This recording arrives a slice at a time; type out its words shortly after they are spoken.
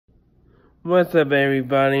What's up,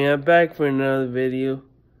 everybody? I'm back for another video.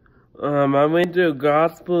 I went to a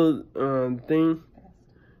gospel thing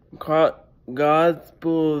called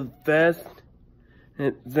Gospel Fest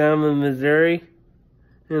at Zelma, Missouri,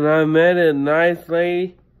 and I met a nice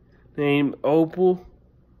lady named Opal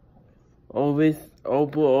Ovis,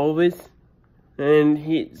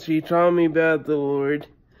 and she taught me about the Lord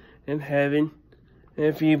and heaven.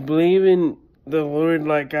 If you believe in the Lord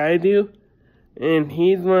like I do, and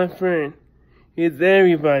He's my friend. He's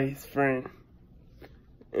everybody's friend.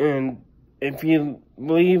 And if you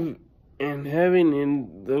believe in heaven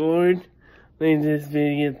and the Lord, leave this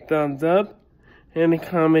video a thumbs up and a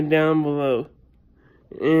comment down below.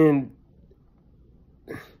 And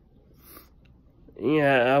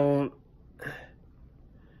yeah, I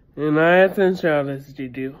have some shoutouts to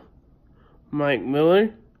do. Mike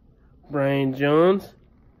Miller, Brian Jones,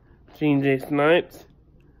 Gene J. Snipes,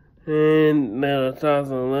 and Little Sauce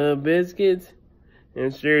and Little Biscuits,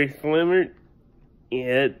 and Sherry Slimmert.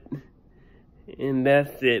 Yeah, and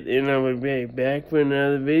that's it. And I will be back for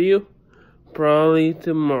another video, probably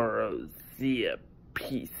tomorrow. See ya.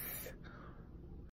 Peace.